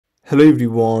Hello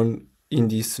everyone, in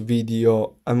this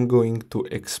video I'm going to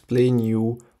explain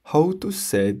you how to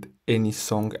set any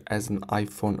song as an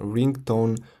iPhone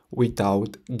ringtone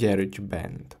without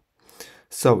GarageBand.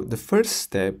 So the first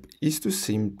step is to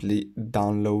simply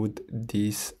download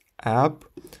this app.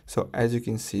 So as you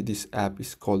can see, this app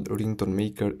is called Ringtone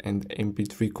Maker and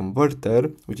MP3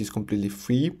 Converter, which is completely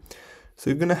free. So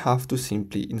you're gonna have to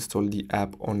simply install the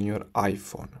app on your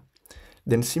iPhone.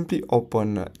 Then simply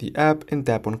open the app and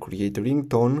tap on create a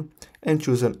ringtone and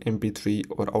choose an MP3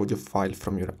 or audio file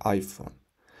from your iPhone.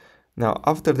 Now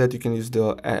after that you can use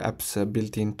the app's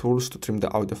built-in tools to trim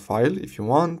the audio file if you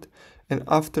want, and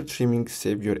after trimming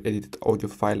save your edited audio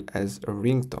file as a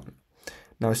ringtone.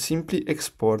 Now simply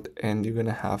export and you're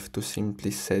gonna have to simply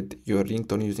set your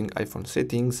ringtone using iPhone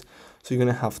settings. So you're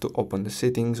gonna have to open the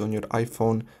settings on your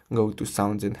iPhone, go to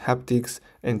sounds and haptics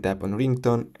and tap on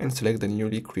ringtone and select the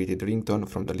newly created ringtone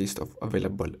from the list of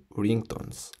available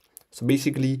ringtones. So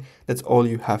basically that's all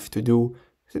you have to do.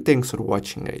 So thanks for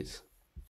watching, guys.